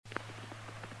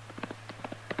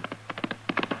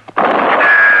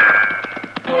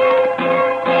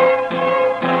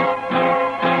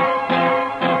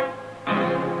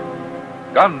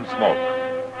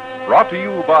Gunsmoke. Brought to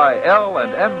you by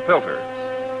L&M Filters.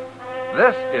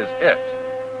 This is it.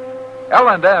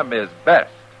 L&M is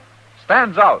best.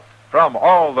 Stands out from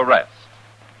all the rest.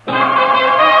 Around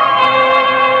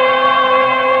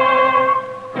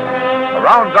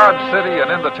Dodge City and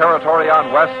in the territory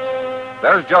on West,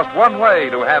 there's just one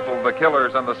way to handle the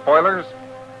killers and the spoilers,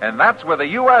 and that's with a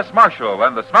U.S. Marshal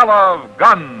and the smell of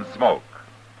gun smoke.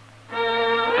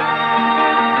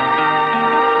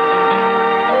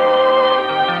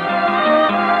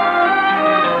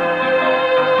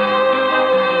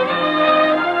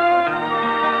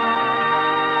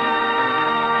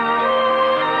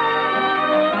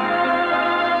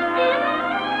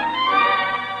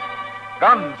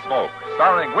 Gunsmoke,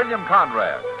 starring William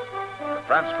Conrad. The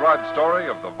transcribed story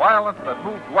of the violence that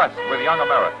moved west with young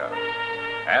America.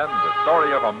 And the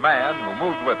story of a man who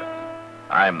moved with it.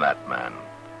 I'm that man.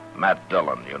 Matt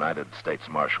Dillon, United States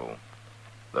Marshal.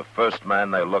 The first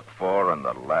man they look for and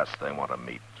the last they want to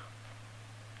meet.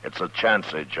 It's a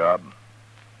chancy job,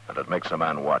 and it makes a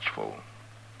man watchful.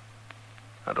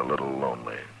 And a little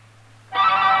lonely.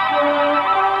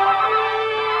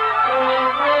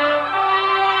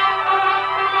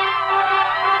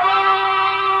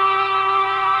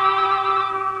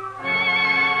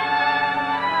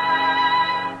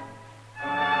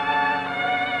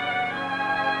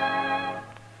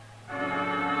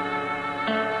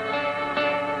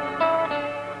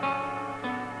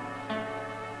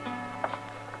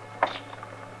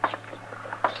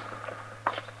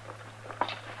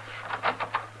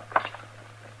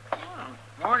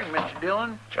 Morning, Mr.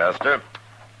 Dillon. Chester?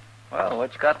 Well,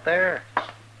 what you got there?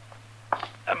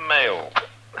 A mail.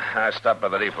 I stopped by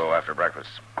the depot after breakfast.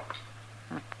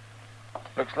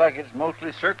 Looks like it's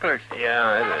mostly circulars.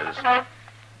 Yeah, it is.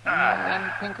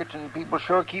 And Pinkerton people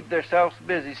sure keep themselves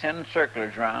busy sending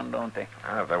circulars around, don't they?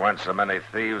 If there weren't so many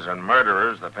thieves and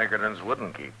murderers, the Pinkertons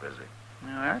wouldn't keep busy.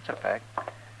 No, that's a fact.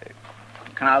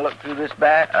 Can I look through this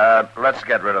batch? Let's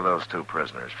get rid of those two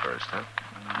prisoners first, huh?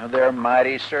 They're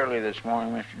mighty surly this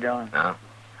morning, Mr. Dillon. No?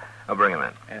 I'll bring them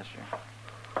in. Yes, sir.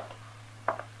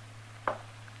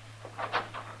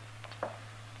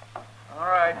 All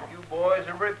right, you boys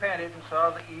have repented and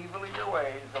saw the evil of your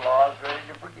ways. The law's ready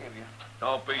to forgive you.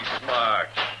 Don't be smart.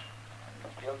 You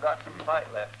still got some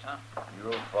fight left, huh?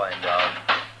 You'll find out.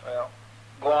 Well,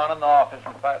 go on in the office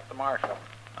and fight the marshal.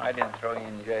 I didn't throw you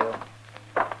in jail.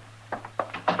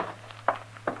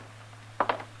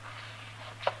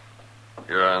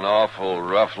 You're an awful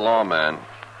rough lawman.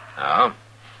 Oh?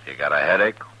 You got a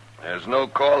headache? There's no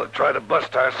call to try to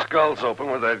bust our skulls open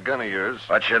with that gun of yours.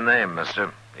 What's your name,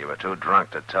 mister? You were too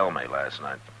drunk to tell me last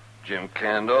night. Jim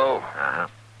Cando. Uh-huh.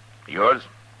 Yours?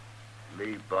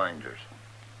 Lee Binders.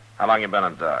 How long you been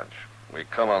in Dodge? We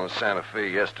come on the Santa Fe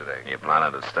yesterday. You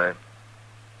planning to stay?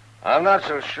 I'm not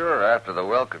so sure after the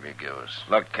welcome you give us.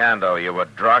 Look, Cando, you were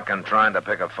drunk and trying to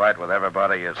pick a fight with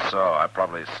everybody you saw. I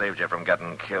probably saved you from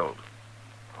getting killed.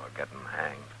 Or getting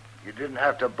hanged. You didn't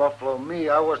have to buffalo me.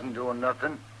 I wasn't doing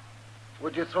nothing.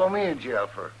 What'd you throw me in jail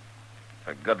for?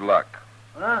 For good luck.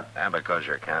 Huh? And because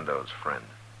you're Cando's friend.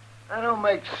 That don't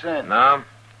make sense. No?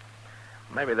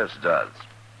 Maybe this does.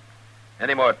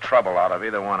 Any more trouble out of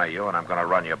either one of you, and I'm going to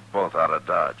run you both out of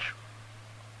Dodge.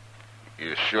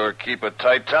 You sure keep a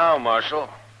tight town, Marshal.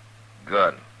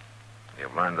 Good.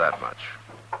 You've learned that much.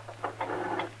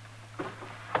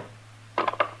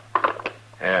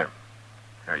 Here.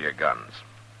 Here are your guns.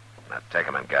 Now take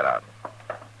them and get out.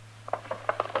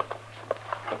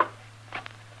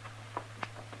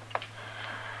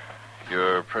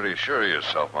 You're pretty sure of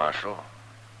yourself, Marshal.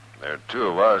 There are two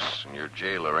of us, and your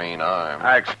jailer ain't armed.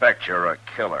 I expect you're a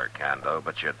killer, Cando,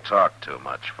 but you talk too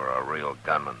much for a real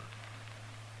gunman.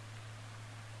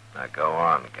 Now go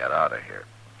on, get out of here.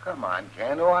 Come on,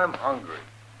 Cando, I'm hungry.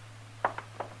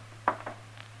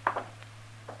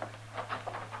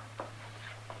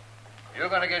 You're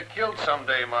going to get killed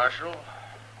someday, Marshal.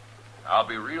 I'll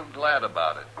be real glad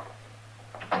about it.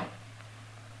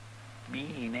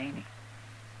 Mean, ain't he?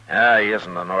 He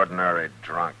isn't an ordinary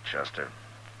drunk, Chester.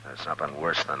 There's something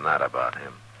worse than that about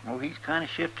him. Oh, he's kind of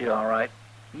shifty, all right.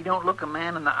 He don't look a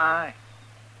man in the eye.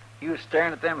 He was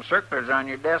staring at them circulars on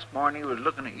your desk more than he was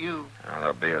looking at you. Well,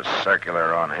 there'll be a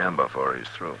circular on him before he's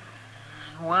through.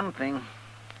 One thing,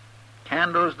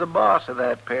 Cando's the boss of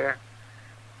that pair.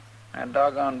 That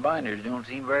doggone Binders don't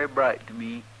seem very bright to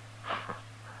me.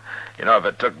 You know, if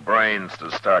it took brains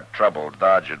to start trouble,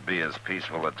 Dodge would be as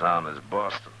peaceful a town as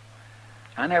Boston.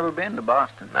 I never been to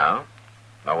Boston. No?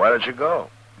 Now, where did you go?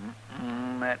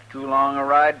 That's too long a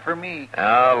ride for me.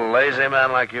 A lazy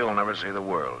man like you'll never see the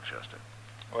world, Chester.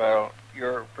 Well,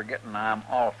 you're forgetting I'm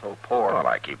also poor. Well,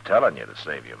 I keep telling you to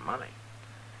save your money.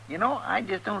 You know, I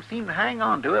just don't seem to hang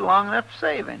on to it long enough to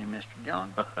save any, Mr.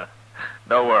 Dillon.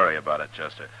 Don't worry about it,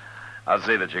 Chester. I'll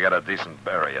see that you get a decent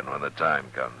burying when the time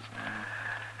comes.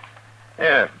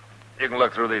 Yeah, you can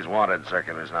look through these wanted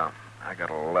circulars now. I got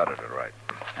a letter to write.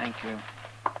 Thank you.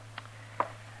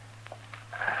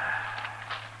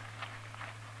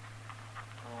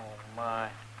 Oh, my.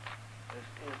 This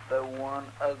is the one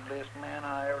ugliest man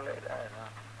I ever laid eyes on.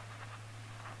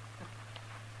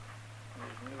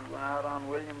 There's a new one out on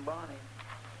William Bonney.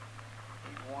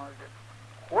 He wanted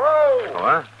it. Whoa!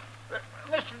 What?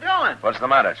 Mr. Dillon! What's the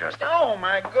matter, Chester? Oh,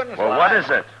 my goodness. Well, what is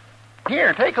it?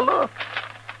 Here, take a look.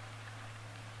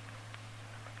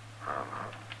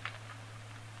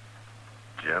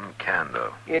 Jim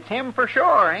Cando. It's him for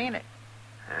sure, ain't it?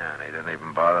 Yeah, and he didn't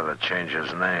even bother to change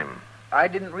his name. I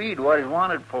didn't read what he's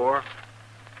wanted for.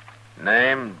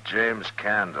 Name, James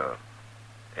Cando.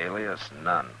 Alias,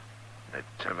 none.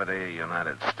 Nativity,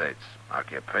 United States.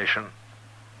 Occupation,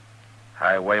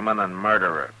 highwayman and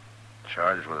murderer.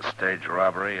 Charged with a stage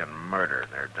robbery and murder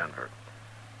near Denver.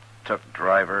 Took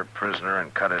driver, prisoner,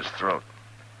 and cut his throat.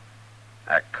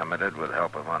 Act committed with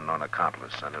help of unknown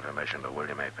accomplice. Sent information to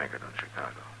William A. Pinkerton,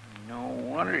 Chicago. No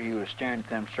wonder he was staring at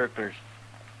them circlers.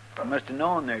 I must have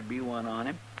known there'd be one on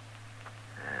him.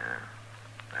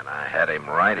 Yeah. And I had him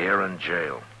right here in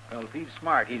jail. Well, if he's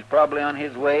smart, he's probably on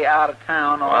his way out of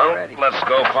town already. Well, let's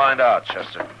go find out,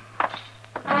 Chester.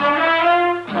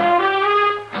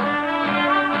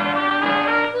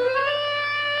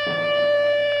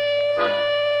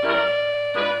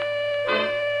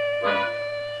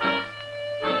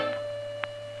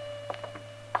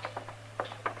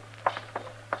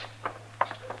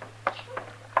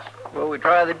 Will we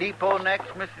try the depot next,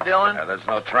 Mr. Dillon? There's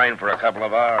no train for a couple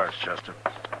of hours, Chester.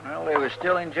 Well, they were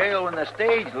still in jail when the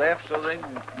stage left, so they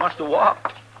must have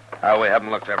walked. We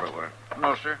haven't looked everywhere.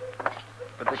 No, sir.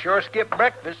 But they sure skipped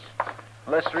breakfast.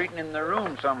 Unless they're eating in their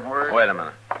room somewhere. Wait a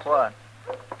minute. What?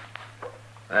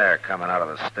 They're coming out of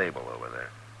the stable over there.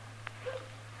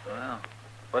 Well,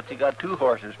 what's he got 2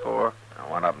 horses for? Now,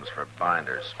 one of them's for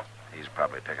Binders. He's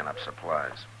probably picking up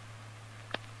supplies.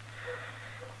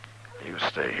 You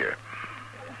stay here.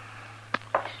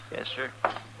 Yes, sir.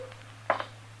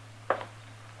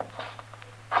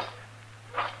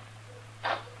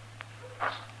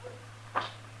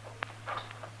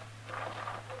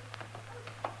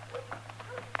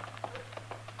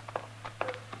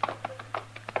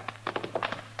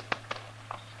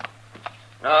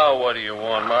 Now, what do you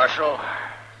want, Marshal?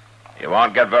 You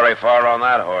won't get very far on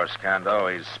that horse,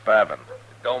 Cando. He's spavined.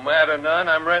 Don't matter none.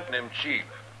 I'm renting him cheap.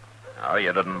 Oh,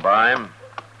 you didn't buy him?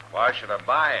 Why should I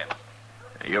buy him?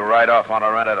 You ride off on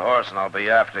a rented horse, and I'll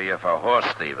be after you for horse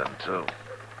thieving, too.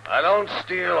 I don't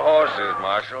steal horses,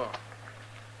 Marshal.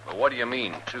 But what do you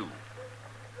mean, too?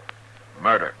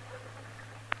 Murder.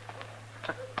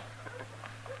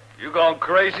 You gone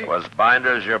crazy? Was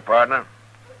Binders your partner?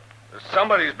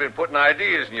 Somebody's been putting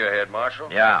ideas in your head,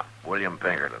 Marshal. Yeah, William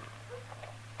Pinkerton.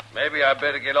 Maybe I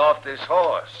better get off this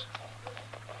horse.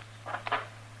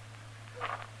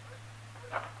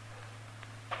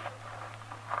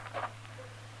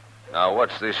 Now,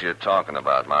 what's this you're talking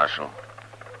about, Marshal?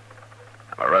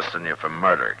 I'm arresting you for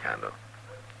murder, Cando.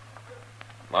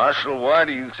 Marshal, why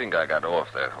do you think I got off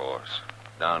that horse?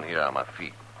 Down here on my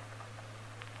feet.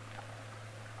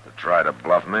 To try to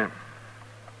bluff me? You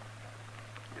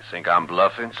think I'm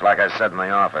bluffing? It's like I said in the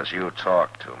office, you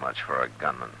talk too much for a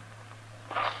gunman.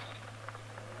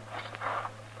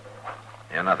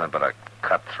 You're nothing but a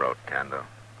cutthroat, Cando.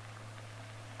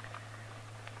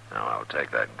 Now I'll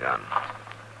take that gun.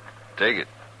 Take it.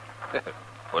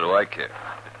 What do I care?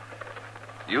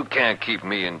 You can't keep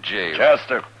me in jail.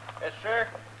 Chester, Yes, sir.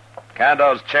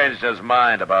 Cando's changed his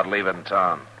mind about leaving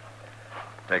town.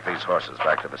 Take these horses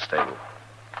back to the stable.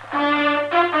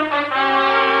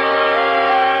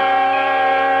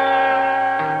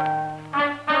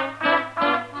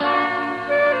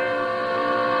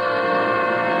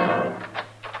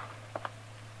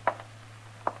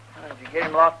 Did you get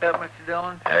him locked up, Mr.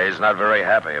 Dillon? Yeah, he's not very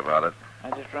happy about it. I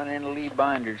just run into Lee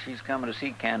Binder. She's coming to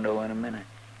see Cando in a minute.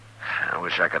 I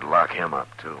wish I could lock him up,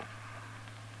 too.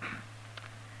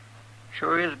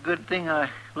 Sure is a good thing I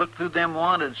looked through them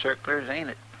wanted circulars,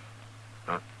 ain't it?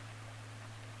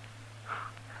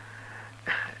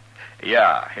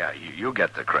 Yeah, you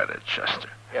get the credit, Chester.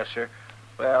 Yes, sir.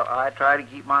 Well, I try to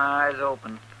keep my eyes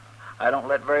open. I don't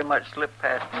let very much slip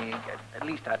past me. At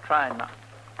least I try not.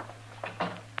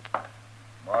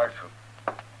 Marshal,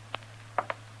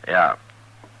 Yeah.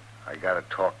 I gotta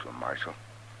talk to him, Marshal.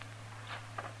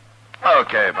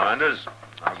 Okay, Binders.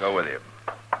 I'll go with you.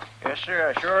 Yes,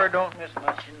 sir. I sure don't miss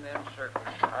much in them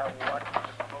circulars. I watch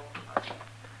the close.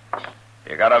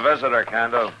 You got a visitor,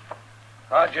 Kando.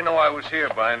 How'd you know I was here,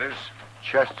 Binders?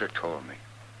 Chester told me.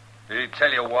 Did he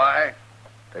tell you why?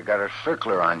 They got a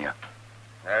circler on you.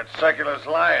 That circular's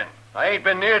lying. I ain't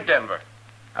been near Denver.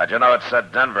 How'd you know it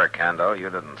said Denver, Kando? You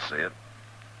didn't see it.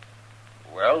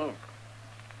 Well,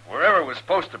 wherever it was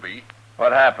supposed to be.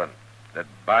 What happened? Did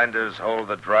Binders hold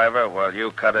the driver while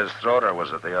you cut his throat, or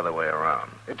was it the other way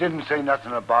around? It didn't say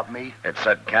nothing about me. It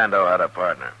said Kando had a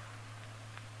partner.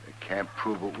 They can't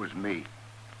prove it was me.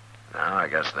 No, I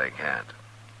guess they can't.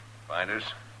 Binders,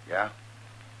 Yeah?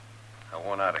 I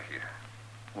want out of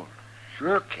here.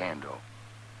 Sure, Kando.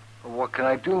 But what can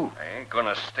I do? I ain't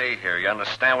gonna stay here. You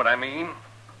understand what I mean?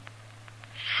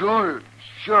 Sure,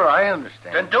 I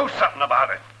understand. Then do something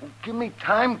about it. Well, give me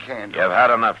time, Kando. You've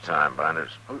had enough time,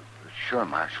 Binders. Sure,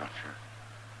 Marshal,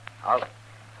 sure.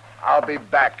 I'll be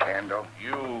back, Kando.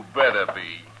 You better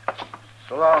be.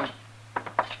 So long.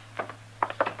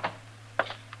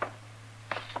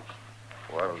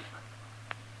 Well,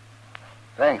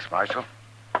 thanks, Marshal.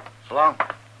 So long.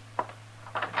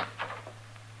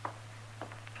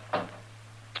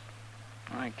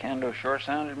 My Kando sure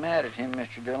sounded mad at him,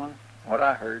 Mr. Dillon. What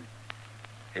I heard.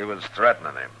 He was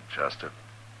threatening him, Chester.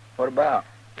 What about?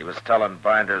 He was telling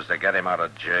Binders to get him out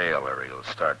of jail or he'll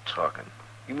start talking.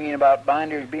 You mean about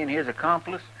Binders being his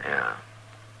accomplice? Yeah.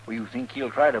 Well, you think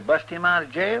he'll try to bust him out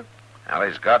of jail? Well,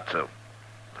 he's got to.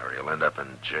 Or he'll end up in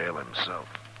jail himself.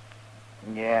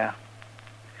 Yeah.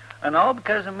 And all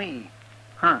because of me.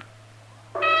 Huh.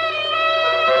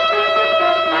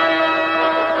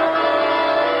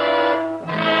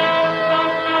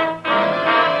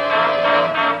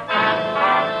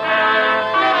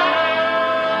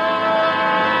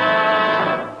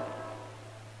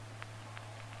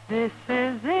 This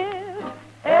is it,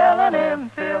 L&M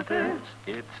Filters.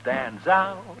 It stands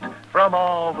out from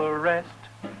all the rest.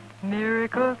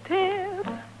 Miracle Tip,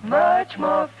 much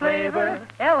more flavor.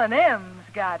 L&M's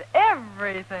got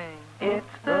everything. It's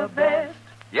the best.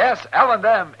 Yes,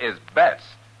 L&M is best.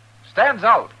 Stands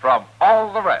out from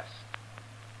all the rest.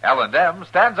 L&M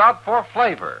stands out for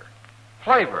flavor.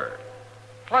 Flavor.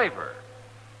 Flavor.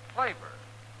 Flavor.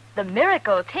 The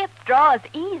Miracle Tip draws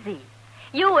easy.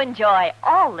 You enjoy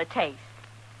all the taste.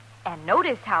 And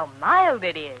notice how mild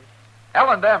it is.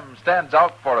 L&M stands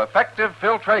out for effective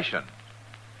filtration.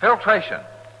 Filtration.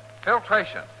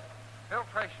 Filtration.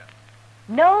 Filtration.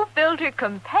 No filter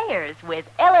compares with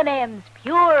L&M's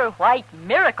pure white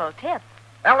Miracle Tip.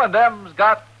 L&M's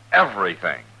got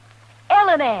everything.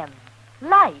 L&M,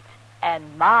 light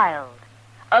and mild.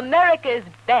 America's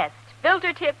best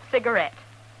filter tip cigarette.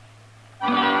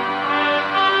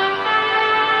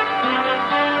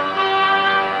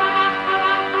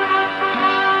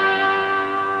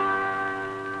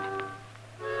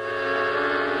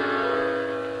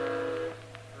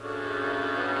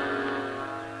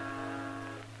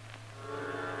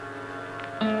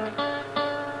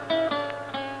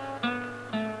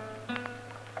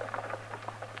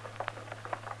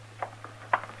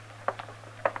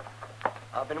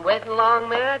 I've been waiting long,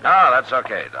 Matt. No, that's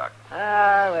okay, Doc.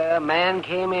 Well, a man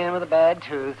came in with a bad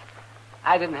tooth.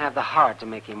 I didn't have the heart to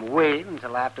make him wait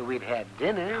until after we'd had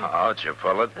dinner. Oh, did you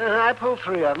pull it? I pulled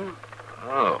 3 of them.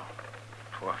 Oh,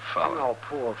 poor fellow. Oh,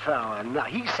 poor fella. No,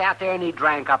 he sat there and he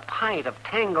drank a pint of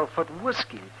Tanglefoot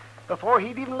whiskey before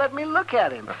he'd even let me look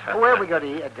at him. Where are we going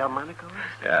to eat? At Delmonico's?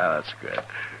 Yeah, that's good.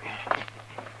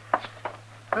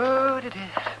 Oh, it is.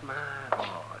 My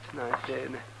Lord, it's a nice day,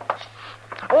 isn't it?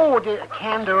 Oh, did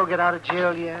Kando get out of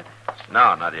jail yet?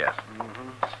 No, not yet.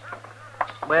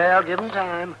 Mm-hmm. Well, give him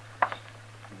time.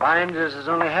 Binders has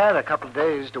only had a couple of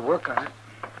days to work on it.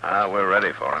 We're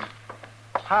ready for him.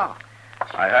 How?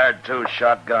 I hired 2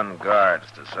 shotgun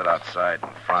guards to sit outside in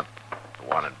front,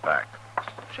 one in back.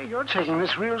 Say, you're taking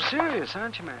this real serious,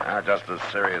 aren't you, man? Just as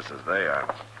serious as they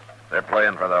are. They're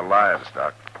playing for their lives,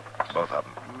 Doc. Both of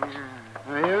them. Yeah.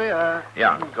 Well, here we are.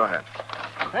 Yeah, go ahead.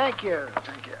 Thank you.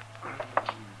 Thank you.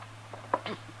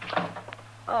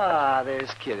 Ah,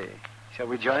 there's Kitty. Shall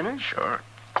we join her? Sure.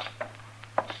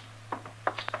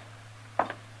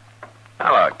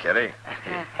 Hello, Kitty.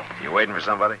 You waiting for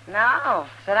somebody? No,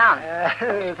 sit down.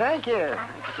 Thank you.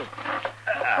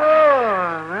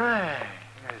 Oh, right.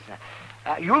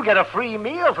 You'll get a free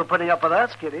meal for putting up with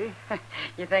us, Kitty.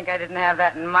 You think I didn't have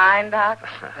that in mind, Doc?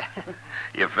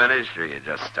 You finished or you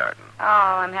just starting? Oh,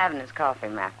 I'm having this coffee,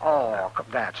 Mac. Oh,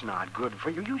 that's not good for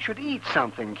you. You should eat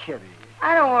something, Kitty.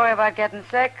 I don't worry about getting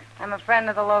sick. I'm a friend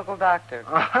of the local doctor.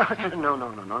 No.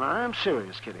 I'm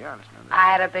serious, Kitty. Honest. No.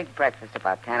 I had a big breakfast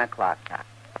about 10 o'clock, Doc.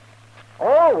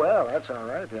 Oh, well, that's all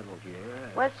right. Then we'll get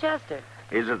it. Where's Chester?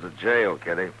 He's at the jail,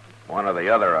 Kitty. One or the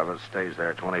other of us stays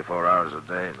there 24 hours a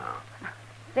day now.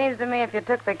 Seems to me if you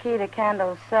took the key to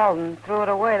Cando's cell and threw it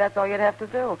away, that's all you'd have to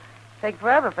do. Take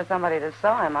forever for somebody to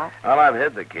saw him up. Well, I've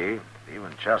hid the key.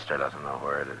 Even Chester doesn't know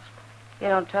where it is. You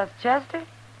don't trust Chester?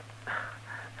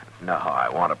 No, I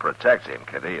want to protect him,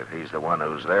 Kitty, if he's the one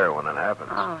who's there when it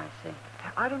happens. Oh, I see.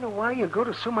 I don't know why you go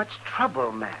to so much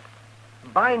trouble, Matt.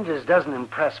 Binders doesn't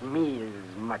impress me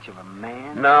as much of a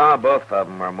man. No, both of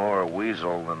them are more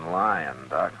weasel than lion,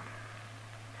 Doc.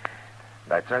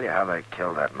 Did I tell you how they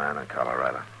killed that man in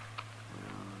Colorado?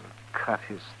 Cut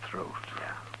his throat.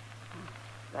 Yeah.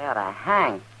 They ought to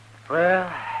hang.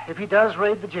 Well, if he does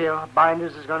raid the jail,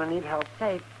 Binders is going to need help.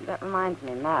 Say, that reminds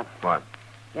me, Matt. What?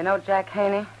 You know Jack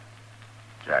Haney?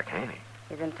 Jack Haney?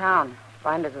 He's in town.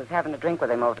 Binders was having a drink with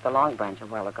him over at the Long Branch a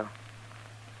while ago.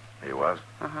 He was?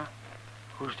 Uh-huh.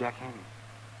 Who's Jack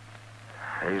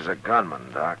Haney? He's a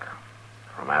gunman, Doc.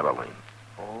 From Abilene.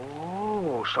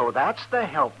 Oh, so that's the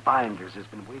help Binders has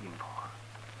been waiting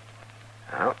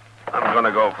for. Well, I'm going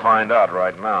to go find out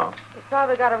right now. He's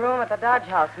probably got a room at the Dodge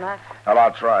House, Matt. Well,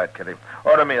 I'll try it, Kitty.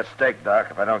 Order me a steak, Doc.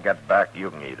 If I don't get back, you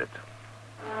can eat it.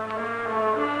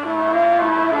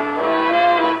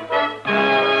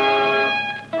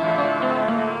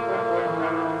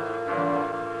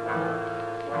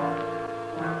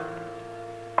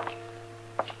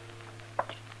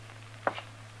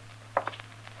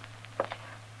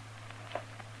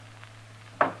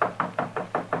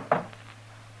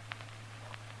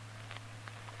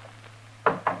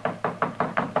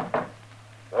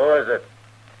 Who is it?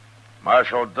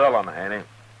 Marshal Dillon, Haney.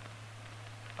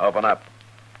 Open up.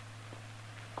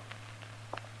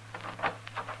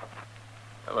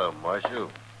 Hello, Marshal.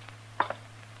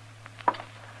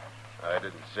 I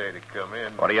didn't say to come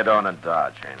in. What are you doing in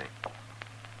Dodge, Haney?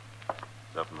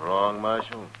 Something wrong,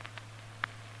 Marshal?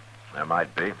 There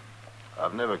might be.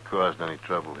 I've never caused any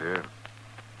trouble here.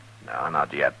 No,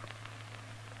 not yet.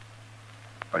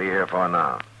 What are you here for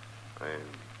now?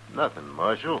 Nothing,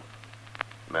 Marshal.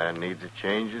 Man needs a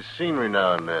change of scenery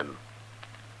now and then.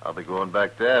 I'll be going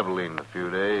back to Abilene in a few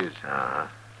days. Uh-huh.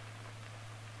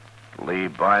 Lee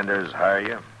Binders hire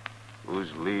you? Who's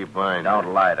Lee Binders?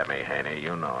 Don't lie to me, Haney.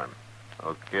 You know him.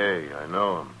 Okay, I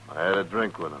know him. I had a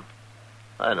drink with him.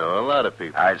 I know a lot of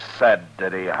people. I said,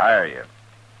 did he hire you?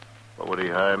 What would he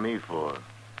hire me for?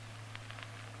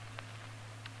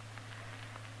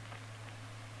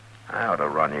 I ought to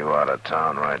run you out of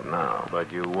town right now.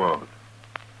 But you won't.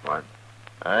 What?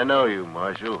 I know you,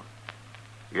 Marshal.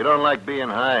 You don't like being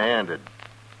high-handed.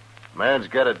 Man's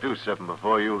got to do something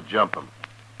before you'll jump him.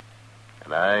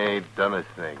 And I ain't done a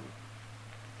thing.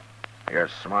 You're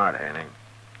smart, Haney.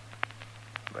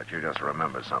 But you just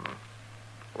remember something.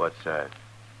 What's that?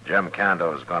 Jim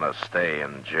Cando's going to stay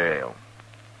in jail.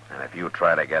 And if you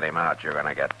try to get him out, you're going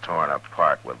to get torn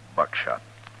apart with buckshot.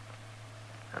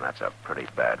 And that's a pretty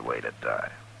bad way to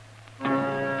die.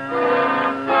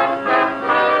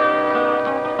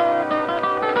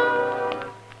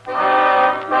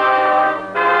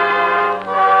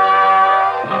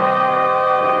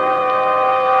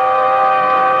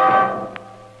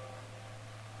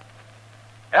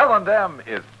 L&M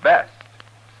is best.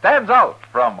 Stands out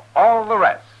from all the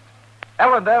rest.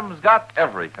 L&M's got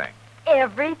everything.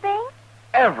 Everything?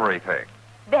 Everything.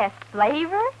 Best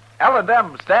flavor?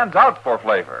 L&M stands out for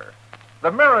flavor.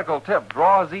 The Miracle Tip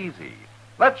draws easy.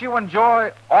 Lets you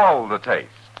enjoy all the taste.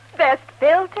 Best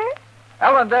filter?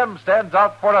 L&M stands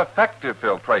out for effective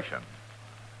filtration.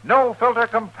 No filter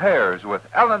compares with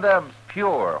L&M's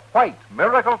pure, white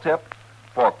Miracle Tip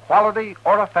for quality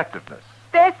or effectiveness.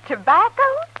 Best tobacco?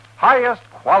 Highest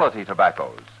quality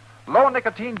tobaccos. Low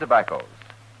nicotine tobaccos.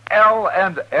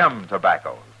 L&M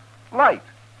tobaccos. Light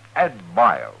and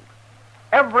mild.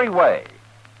 Every way,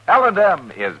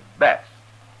 L&M is best.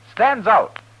 Stands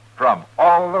out from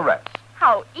all the rest.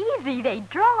 How easy they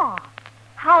draw.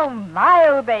 How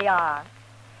mild they are.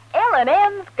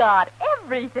 L&M's got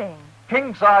everything.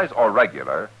 King size or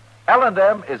regular,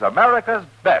 L&M is America's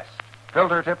best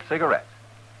filter tip cigarette.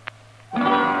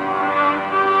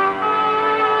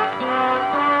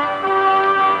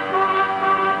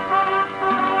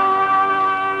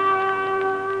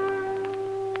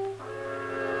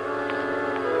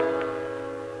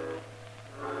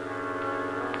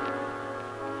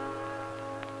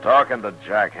 Talking to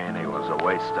Jack Haney was a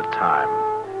waste of time.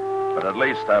 But at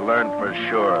least I learned for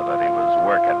sure that he was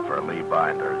working for Lee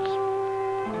Binders.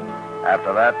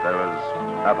 After that, there was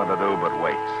nothing to do but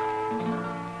wait.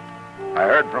 I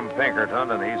heard from Pinkerton,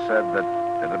 and he said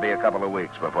that it'd be a couple of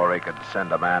weeks before he could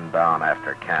send a man down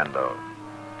after Cando.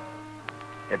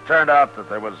 It turned out that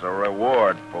there was a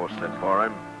reward posted for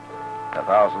him,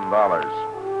 $1,000.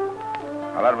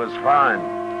 Well, that was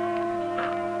fine.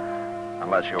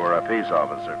 unless you were a peace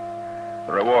officer.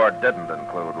 The reward didn't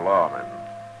include lawmen.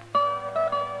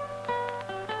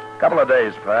 A couple of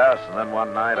days passed, and then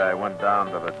one night I went down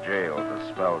to the jail to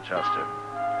spell Chester.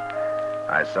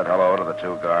 I said hello to the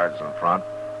two guards in front,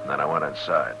 and then I went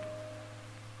inside.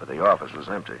 But the office was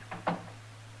empty.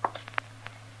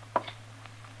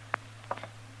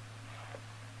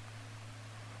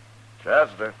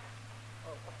 Chester.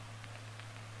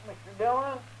 Mr.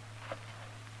 Dillon?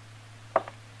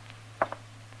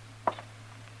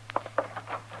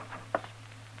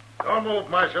 Don't move,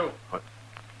 Marshal. What?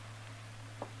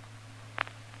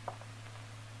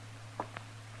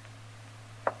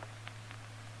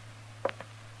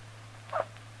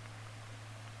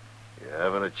 You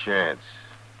haven't a chance.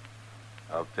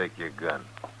 I'll take your gun.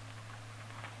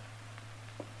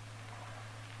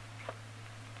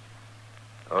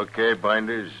 Okay,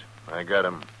 Binders. I got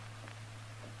him.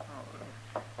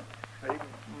 They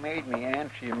made me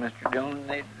answer you, Mr. Dillon.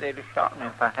 They'd have shot me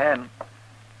if I hadn't.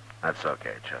 That's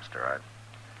okay, Chester.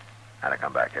 I had to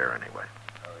come back here anyway.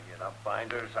 Get up,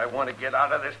 Binders. I want to get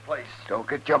out of this place. Don't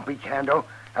get jumpy, Kando.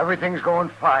 Everything's going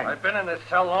fine. I've been in this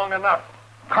cell long enough.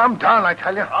 Calm down, I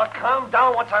tell you. I'll calm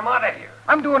down once I'm out of here.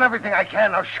 I'm doing everything I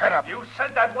can. Now shut up. You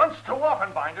said that once too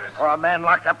often, Binders. For a man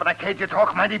locked up in a cage, you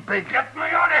talk mighty big. Get me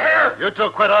out of here! You two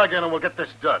quit arguing and we'll get this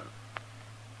done.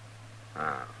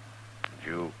 Did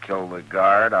you kill the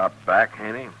guard out back,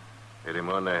 Haney? Hit him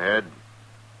on the head.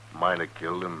 Might have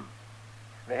killed him.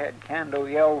 They had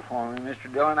Kando yell for me,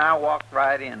 Mr. Dillon. I walked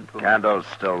right into him. Kando's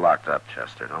still locked up,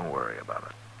 Chester. Don't worry about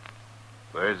it.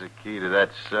 Where's the key to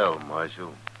that cell,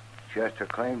 Marshal? Chester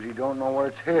claims he don't know where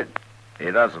it's hid.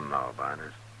 He doesn't know,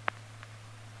 Binders.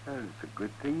 Well, it's a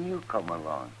good thing you come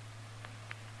along.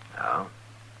 No?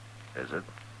 Is it?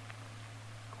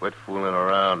 Quit fooling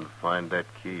around and find that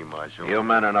key, Marshal. You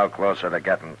men are no closer to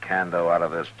getting Kando out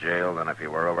of this jail than if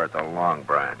you were over at the Long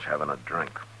Branch having a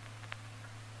drink.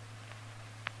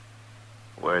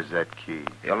 Where's that key?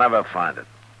 You'll never find it.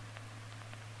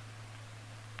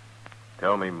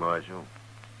 Tell me, Marshal.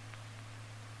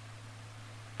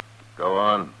 Go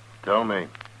on. Tell me.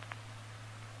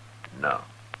 No.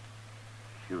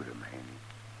 Shoot him, Haney.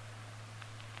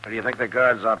 What do you think the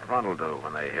guards out front will do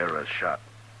when they hear a shot?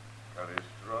 Cut his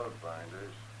throat,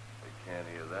 Binders. They can't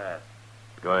hear that.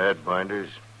 Go ahead, Binders.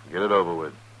 Get it over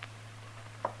with.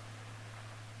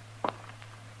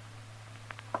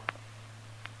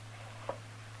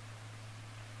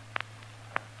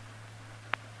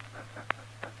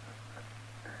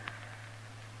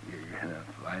 You're gonna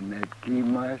find that key,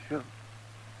 Marshal?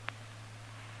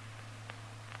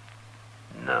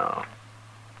 No.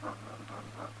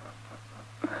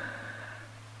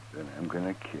 Then I'm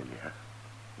gonna kill you.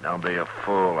 Don't be a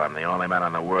fool. I'm the only man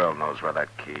in the world knows where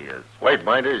that key is. Wait,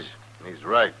 Binders. He's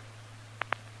right.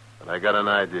 But I got an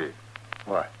idea.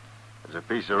 What? There's a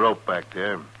piece of rope back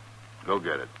there. Go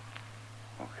get it.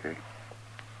 Okay.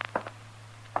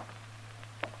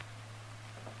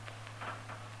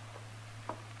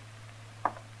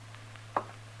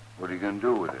 What are you gonna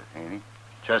do with it, Haney?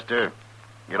 Chester,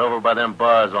 get over by them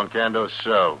bars on Kando's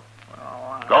cell.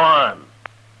 Well, Go on.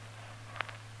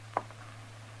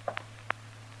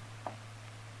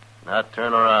 Now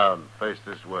turn around. Face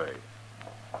this way.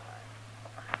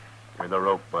 Give me the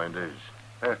rope, Binders.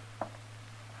 Here.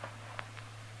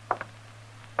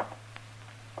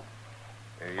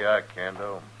 Here you are,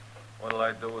 Kando. What'll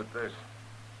I do with this?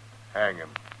 Hang him.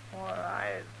 well,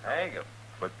 I... Hang him.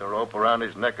 Put the rope around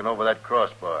his neck and over that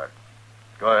crossbar.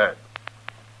 Go ahead.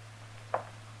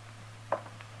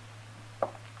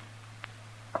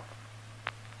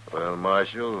 Well,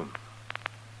 Marshal,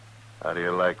 how do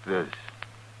you like this?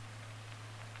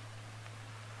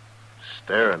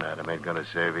 Staring at him ain't gonna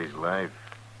save his life.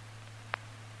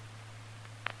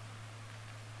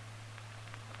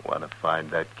 Want to find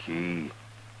that key?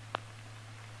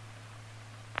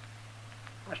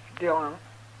 Mr. Dillon,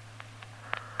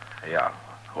 Yeah.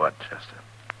 What, Chester?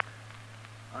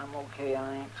 I'm okay.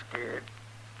 I ain't scared.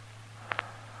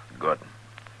 Good.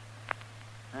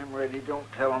 I'm ready. Don't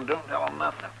tell them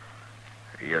nothing.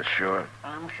 You sure?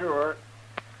 I'm sure.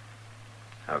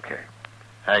 Okay.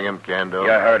 Hang him, Kando.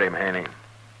 You heard him, Haney.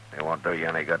 It won't do you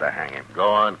any good to hang him. Go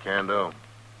on, Kando.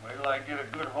 Wait till I get a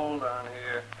good hold on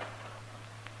here.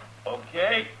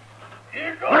 Okay.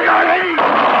 Here goes. Look out, Haney!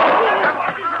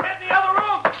 Get in the other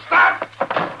room.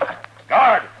 Stop!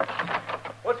 Guard!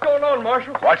 What's going on,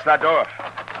 Marshal? Watch that door.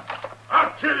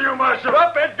 I'll kill you, Marshal.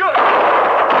 Up and do it.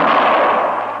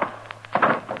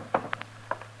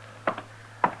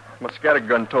 My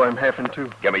scattergun tore him half in two.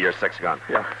 Give me your 6-gun.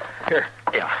 Yeah. Here.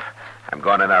 Yeah. I'm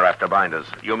going in there after Binders.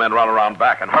 You men run around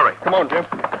back and hurry. Come on, Jim.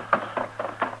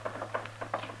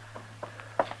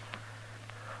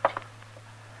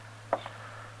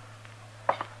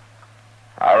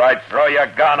 right, throw your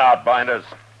gun out, Binders.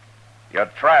 You're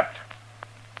trapped.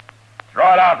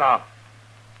 Throw it out now.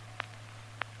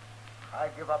 I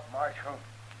give up, Marshal.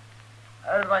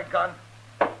 Here's my gun.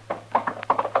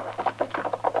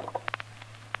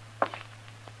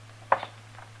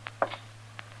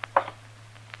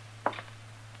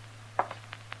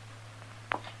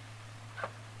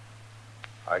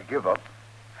 I give up.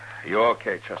 You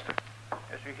okay, Chester?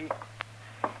 Yes, sir.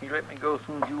 He let me go as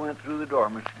soon as you went through the door,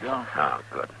 Mr. Dillon. Oh,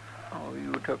 good. Oh,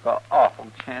 you took an awful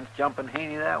chance jumping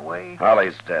Haney that way. Well,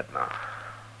 he's dead now.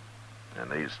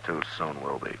 And these two soon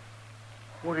will be.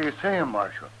 What are you saying,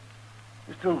 Marshal?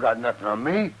 You still got nothing on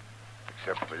me,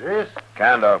 except for this.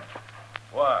 Kando,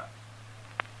 What?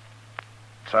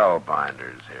 tell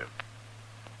Binders here.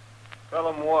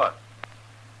 Tell him what?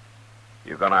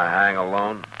 You gonna hang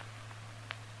alone?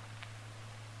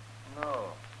 No.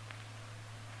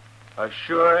 I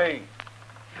sure ain't.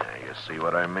 Yeah, you see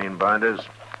what I mean, Binders?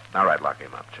 All right, lock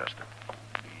him up, Chester.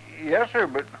 Yes, sir,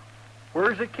 but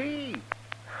where's the key?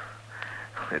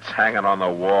 It's hanging on the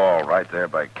wall right there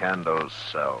by Kando's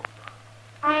cell.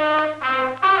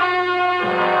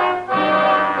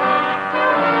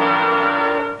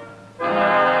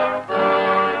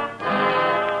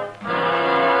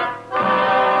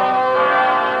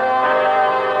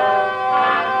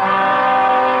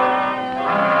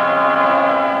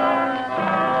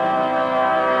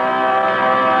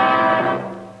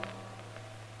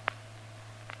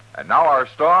 And now our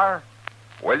star,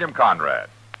 William Conrad.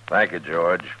 Thank you,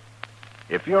 George.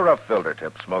 If you're a filter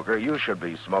tip smoker, you should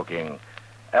be smoking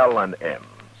L&M's.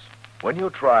 When you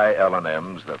try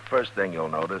L&M's, the first thing you'll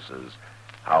notice is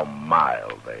how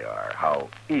mild they are, how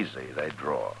easy they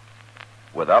draw.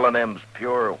 With L&M's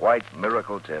pure white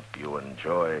miracle tip, you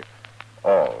enjoy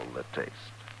all the taste.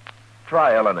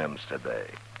 Try L&M's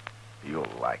today. You'll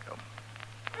like them.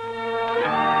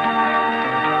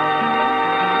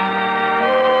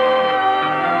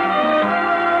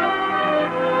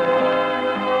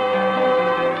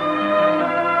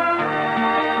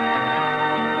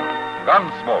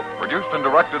 Gunsmoke, produced and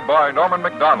directed by Norman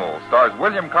McDonald, stars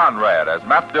William Conrad as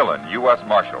Matt Dillon, U.S.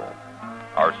 Marshal.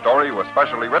 Our story was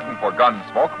specially written for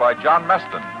Gunsmoke by John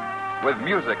Meston, with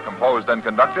music composed and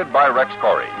conducted by Rex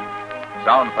Corey.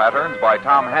 Sound patterns by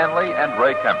Tom Hanley and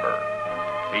Ray Kemper.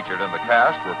 Featured in the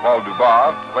cast were Paul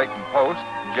Dubov, Clayton Post,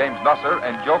 James Nusser,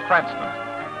 and Joe Cranston.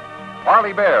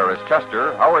 Parley Bear is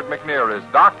Chester, Howard McNear is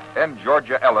Doc, and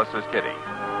Georgia Ellis is Kitty.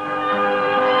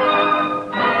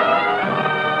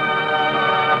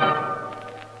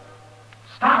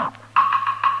 Stop.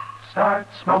 Start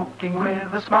smoking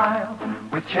with a smile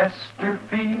with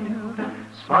Chesterfield.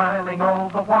 Smiling all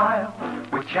the while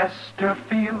with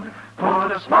Chesterfield.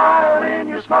 Put a smile in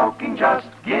your smoking, just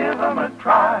give 'em a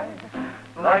try.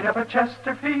 Light up a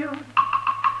Chesterfield,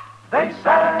 they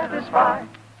satisfy.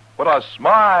 Put a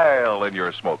smile in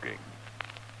your smoking.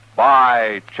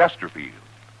 Buy Chesterfield.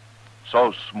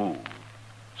 So smooth,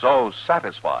 so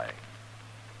satisfying.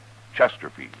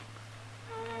 Chesterfield.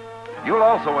 You'll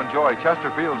also enjoy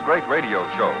Chesterfield's great radio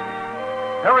show.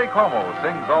 Perry Como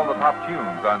sings all the top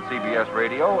tunes on CBS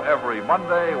Radio every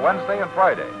Monday, Wednesday, and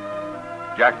Friday.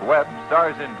 Jack Webb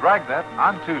stars in Dragnet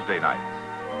on Tuesday nights.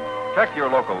 Check your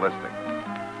local listing.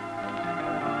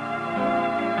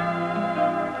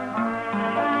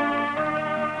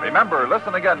 Remember,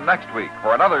 listen again next week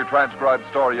for another transcribed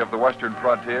story of the Western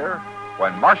frontier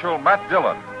when Marshal Matt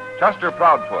Dillon, Chester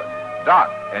Proudfoot, Doc,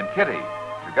 and Kitty,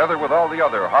 together with all the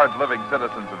other hard-living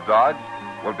citizens of Dodge,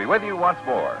 will be with you once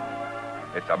more.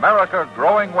 It's America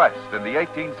growing west in the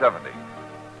 1870s.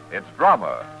 It's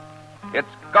drama. It's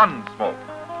Gunsmoke.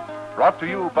 Brought to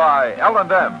you by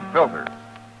L&M Filters.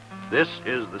 This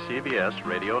is the CBS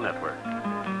Radio Network.